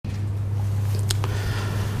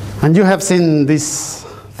And you have seen this,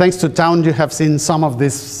 thanks to Town, you have seen some of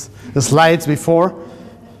these slides before,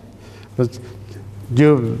 but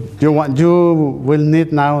you will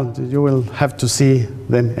need now, you will have to see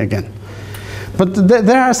them again. But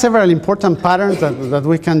there are several important patterns that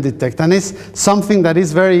we can detect, and it's something that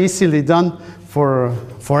is very easily done for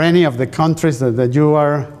any of the countries that you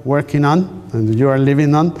are working on and you are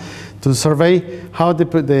living on, to survey how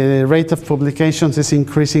the rate of publications is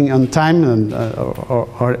increasing on time and,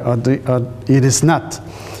 or it is not.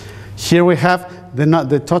 Here we have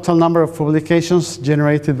the total number of publications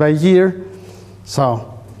generated by year.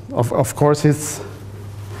 So, of course, it's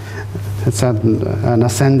an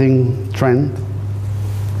ascending trend.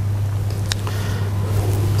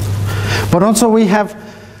 But also we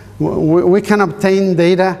can obtain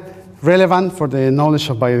data relevant for the knowledge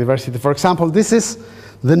of biodiversity. For example, this is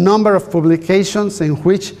the number of publications in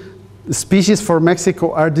which species for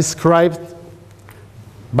Mexico are described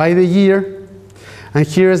by the year. And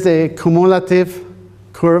here is the cumulative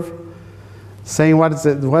curve saying what's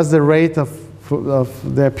the rate of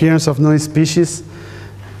the appearance of new species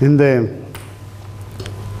in the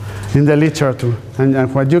literature.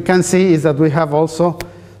 And what you can see is that we have also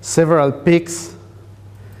several peaks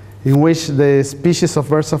in which the species of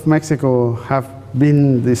birds of Mexico have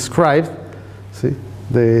been described. See,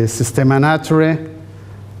 the Systema Naturae,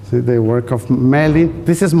 see the work of Melin.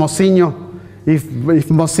 This is Mocinho. If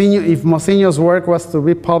Mocinho's work was to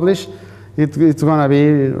be published, it's going to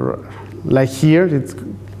be like here.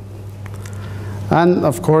 And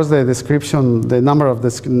of course, the description, the number of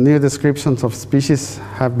new descriptions of species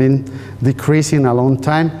have been decreasing a long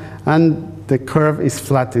time, and the curve is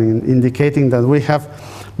flattening, indicating that we have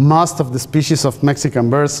most of the species of Mexican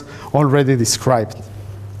birds already described.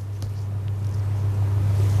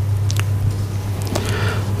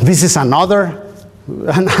 This is another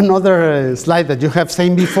slide that you have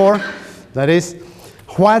seen before. That is,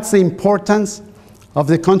 what's the importance of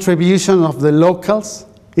the contribution of the locals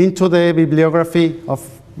into the bibliography of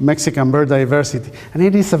Mexican bird diversity. And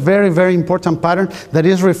it is a very, very important pattern that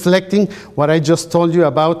is reflecting what I just told you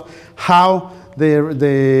about how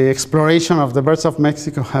the exploration of the birds of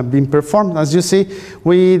Mexico have been performed. As you see,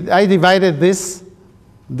 I divided this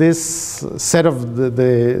set of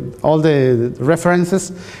all the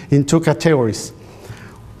references in two categories.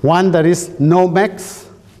 One that is no MEX,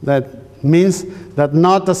 that means that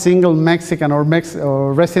not a single Mexican or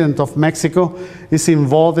resident of Mexico is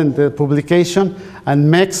involved in the publication, and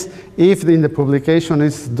MEX if in the publication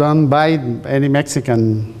is done by any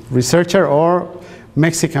Mexican researcher or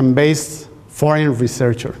Mexican-based foreign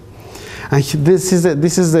researcher. And this is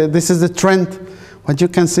the trend. What you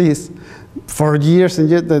can see is, for years and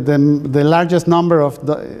yet the largest number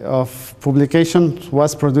of publications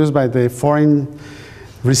was produced by the foreign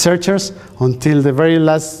researchers until the very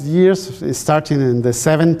last years, starting in the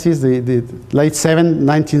 70s, the late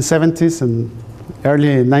 1970s and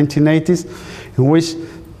early 1980s, in which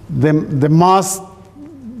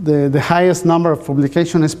the highest number of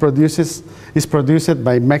publications is produced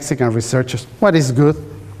by Mexican researchers. What is good?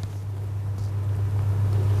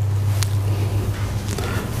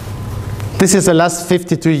 This is the last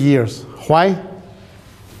 52 years. Why?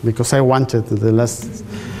 Because I wanted the last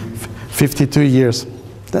 52 years.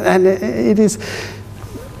 And it is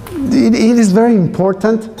very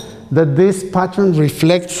important that this pattern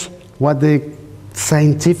reflects what the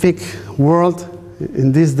scientific world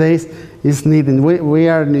in these days is needing. We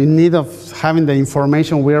are in need of having the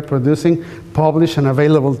information we are producing published and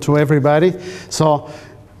available to everybody. So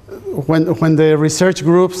when the research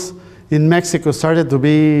groups in Mexico started to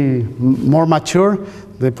be more mature,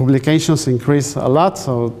 the publications increased a lot.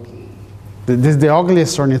 So this is the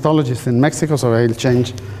ugliest ornithologist in Mexico, so I'll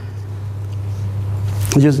change.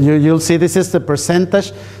 You'll see this is the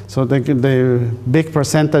percentage. So the big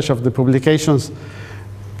percentage of the publications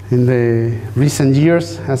in the recent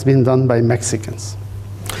years has been done by Mexicans.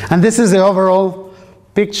 And this is the overall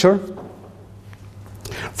picture.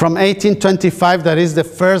 From 1825, that is the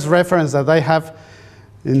first reference that I have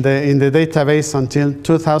in the database until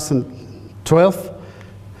 2012.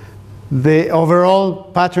 The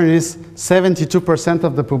overall pattern is 72%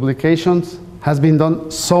 of the publications has been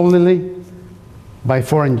done solely by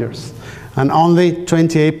foreigners, and only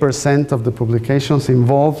 28% of the publications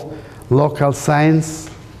involve local science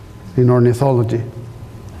in ornithology.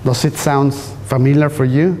 Does it sound familiar for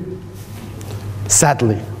you?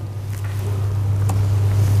 Sadly.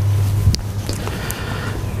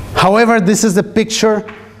 However, this is the picture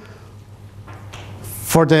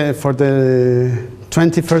for the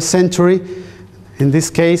 21st century. In this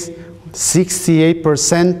case,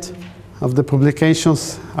 68%, of the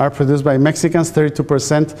publications are produced by Mexicans,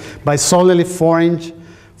 32% by solely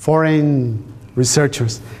foreign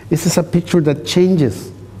researchers. This is a picture that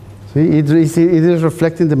changes. See, it is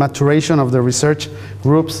reflecting the maturation of the research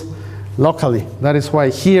groups locally. That is why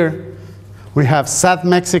here we have sad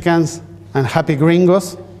Mexicans and happy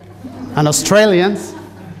gringos and Australians.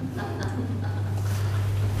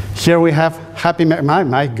 Here we have happy,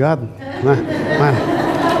 my God,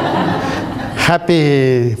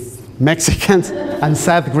 happy Mexicans and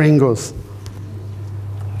sad gringos.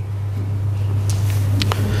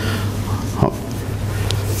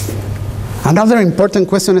 Another important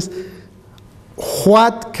question is,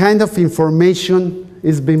 what kind of information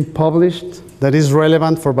is being published that is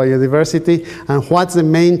relevant for biodiversity, and what's the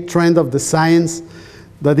main trend of the science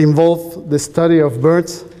that involves the study of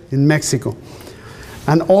birds in Mexico?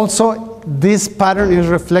 And also, this pattern is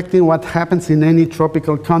reflecting what happens in any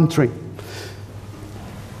tropical country.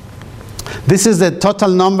 This is the total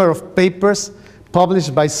number of papers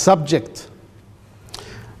published by subject.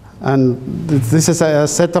 And this is a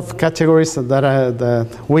set of categories that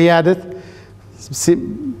we added. See,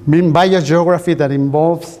 biogeography, that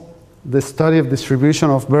involves the study of distribution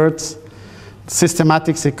of birds,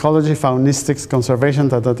 systematics, ecology, faunistics,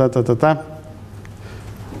 conservation,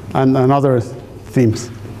 and other themes.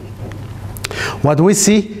 What we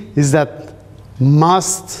see is that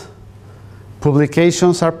most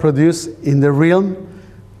publications are produced in the realm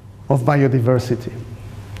of biodiversity.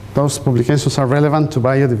 Those publications are relevant to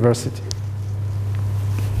biodiversity.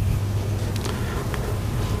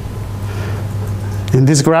 In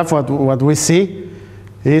this graph, what we see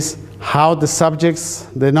is how the subjects,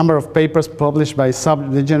 the number of papers published by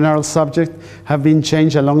the general subject have been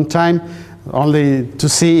changed a long time, only to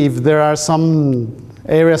see if there are some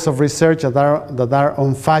areas of research that are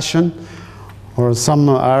on fashion, or some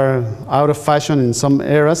are out of fashion in some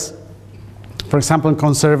areas. For example, in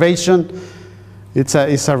conservation,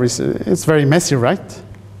 it's very messy, right?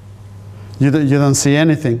 You don't see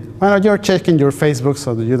anything. Well, you're checking your Facebook,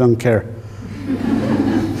 so you don't care.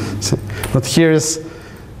 But here is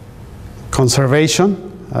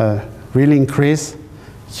conservation, really increase.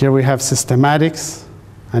 Here we have systematics,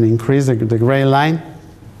 and increase the gray line.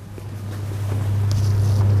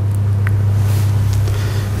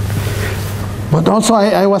 But also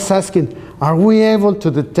I was asking, are we able to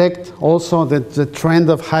detect also the trend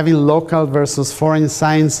of having local versus foreign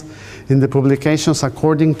science in the publications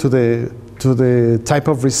according to the type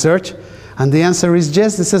of research? And the answer is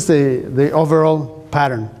yes, this is the overall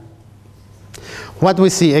pattern. What we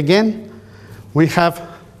see, again, we have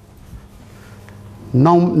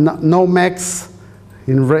no Mex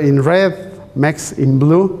in red, Mex in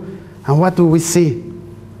blue. And what do we see?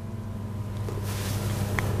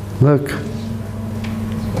 Look.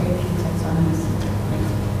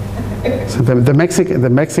 So the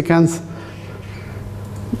Mexicans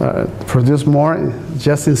produce more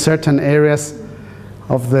just in certain areas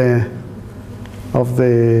of the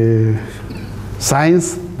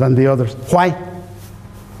science than the others. Why?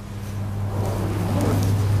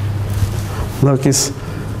 Look, it's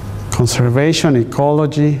conservation,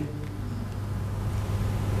 ecology,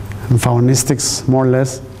 and faunistics, more or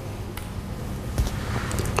less.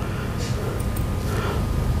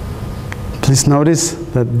 Please notice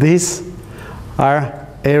that these are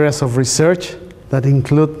areas of research that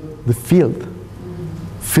include the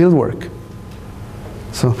field work.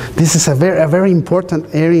 So this is a very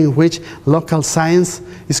important area in which local science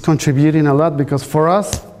is contributing a lot, because for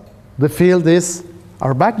us, the field is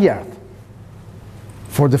our backyard.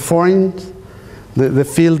 For the foreign, the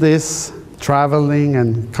field is traveling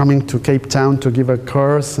and coming to Cape Town to give a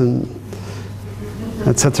course, and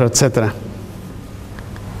etc., etc.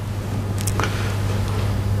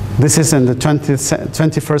 This is in the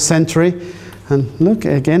 21st century, and look,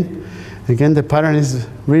 again the pattern is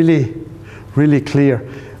really clear.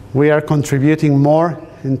 We are contributing more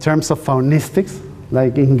in terms of faunistics,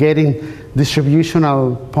 like in getting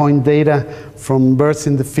distributional point data from birds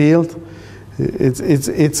in the field.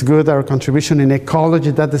 It's good. Our contribution in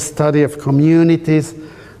ecology, that the study of communities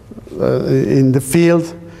in the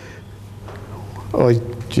field.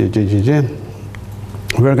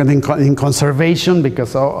 We're getting in conservation,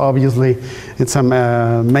 because obviously it's a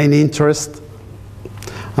main interest.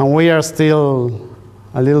 And we are still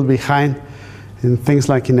a little behind in things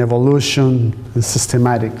like in evolution and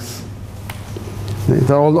systematics.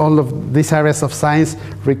 All of these areas of science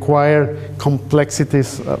require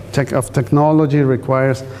complexities of technology,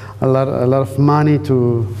 requires a lot of money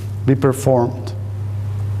to be performed.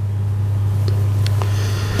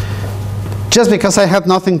 Just because I had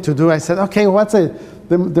nothing to do, I said, okay, what's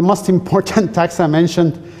the most important tax I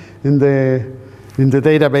mentioned in the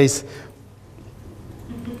database.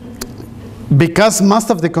 Because most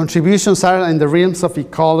of the contributions are in the realms of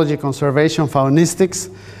ecology, conservation, faunistics,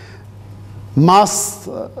 most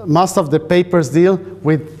of the papers deal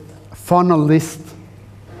with faunal list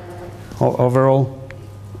overall.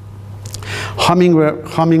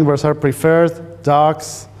 Hummingbirds are preferred,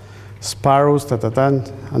 ducks, sparrows,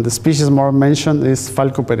 and the species more mentioned is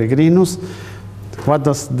Falco peregrinus. What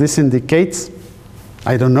does this indicate?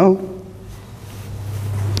 I don't know.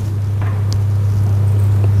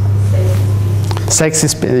 Sexy,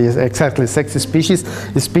 exactly, sexy species,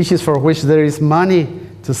 species for which there is money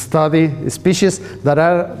to study, species that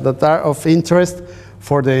are of interest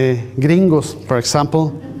for the gringos, for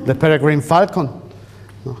example, the peregrine falcon.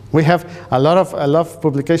 We have a lot of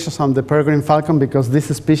publications on the peregrine falcon because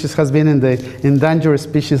this species has been in the endangered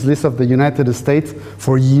species list of the United States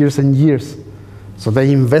for years and years. So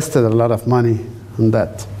they invested a lot of money in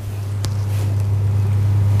that.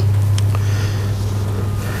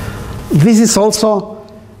 This is also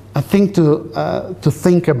a thing to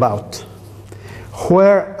think about.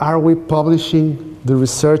 Where are we publishing the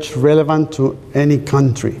research relevant to any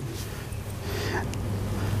country?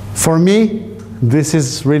 For me, this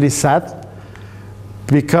is really sad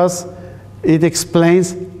because it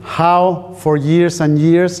explains how for years and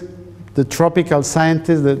years the tropical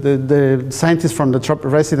scientists, the scientists from the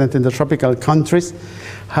resident in the tropical countries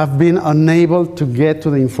have been unable to get to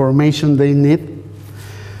the information they need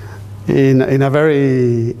in a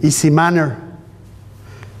very easy manner.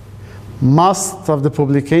 Most of the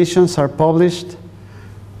publications are published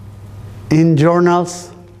in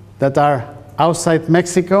journals that are outside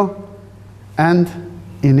Mexico and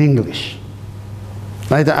in English.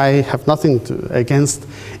 I have nothing against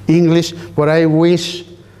English, but I wish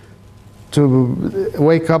to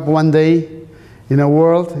wake up one day in a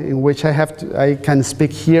world in which I can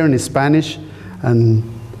speak here in Spanish, and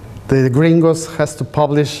the gringos has to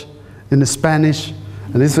publish in Spanish,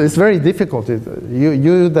 and it's very difficult.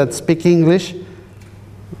 You that speak English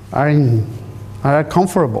are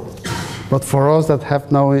comfortable. But for us that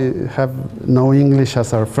have no English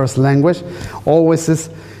as our first language, always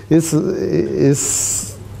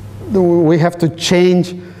we have to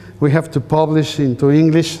change, we have to publish into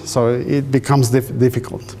English, so it becomes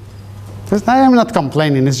difficult. I am not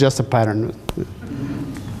complaining, it's just a pattern.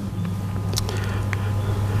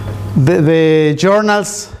 The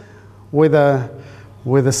journals with a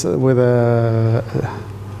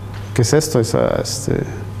 ¿qué es esto?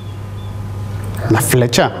 Una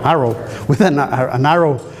flecha, arrow, with an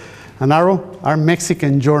arrow are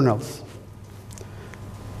Mexican journals.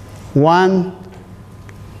 1,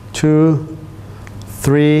 2,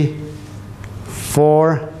 3,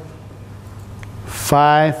 4,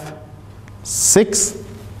 5, 6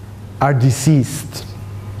 are deceased.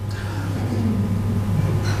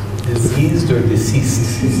 Diseased or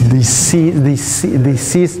deceased?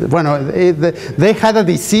 Deceased. Bueno, they had a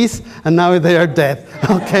disease and now they are dead.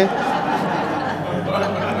 Okay.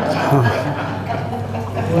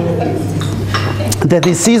 The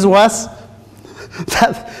disease was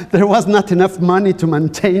that there was not enough money to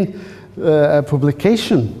maintain a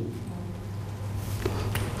publication.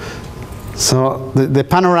 So the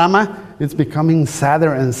panorama is becoming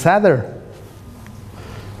sadder and sadder.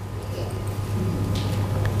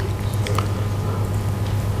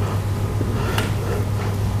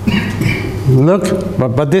 Look,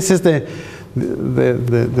 but this is the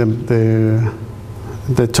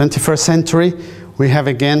 21st century. We have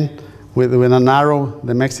again with an arrow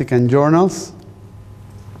the Mexican journals,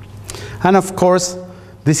 and of course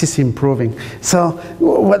this is improving. So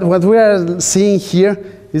what we are seeing here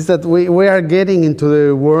is that we are getting into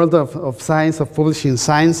the world of science, of publishing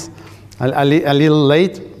science, a little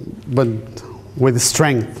late, but with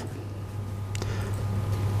strength.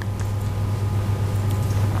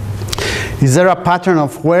 Is there a pattern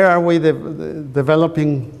of where are we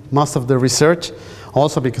developing most of the research?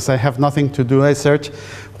 Also, because I have nothing to do research,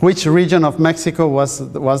 which region of Mexico was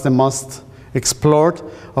the most explored?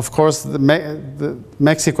 Of course,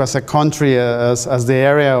 Mexico as a country, as the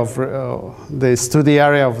area of the study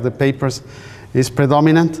area of the papers is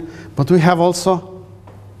predominant, but we have also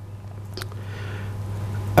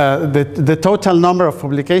the total number of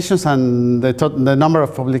publications and the number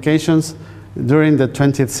of publications during the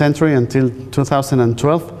 20th century until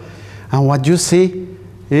 2012. And what you see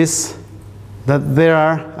is that there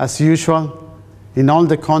are, as usual, in all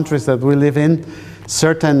the countries that we live in,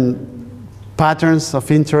 certain patterns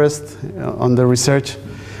of interest on the research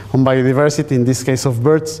on biodiversity, in this case of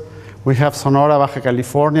birds. We have Sonora, Baja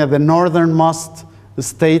California, the northernmost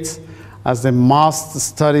states as the most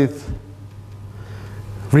studied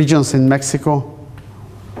regions in Mexico.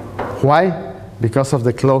 Why? Because of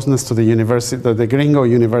the closeness to the university, the gringo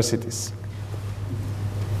universities.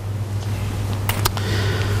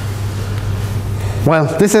 Well,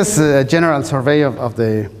 this is a general survey of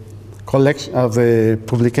the collection of the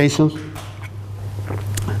publications.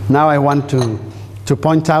 Now I want to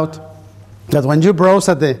point out that when you browse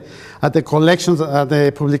at the collections,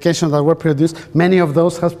 the publications that were produced, many of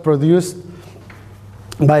those have produced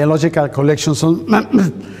biological collections. So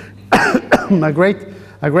a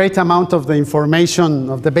great amount of the information,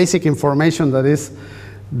 of the basic information that is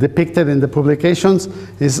depicted in the publications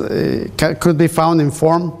could be found in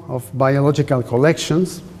form of biological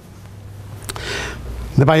collections.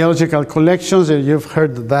 The biological collections, you've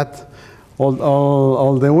heard that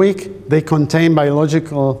all the week, they contain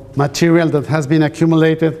biological material that has been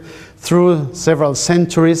accumulated through several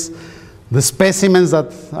centuries. The specimens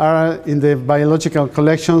that are in the biological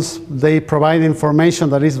collections, they provide information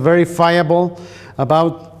that is verifiable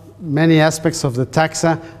about many aspects of the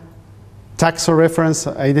taxa reference,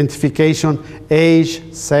 identification, age,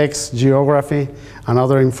 sex, geography, and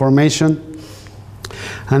other information.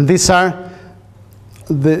 And this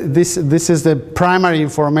is the primary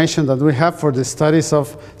information that we have for the studies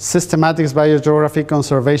of systematics, biogeography,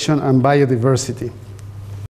 conservation, and biodiversity.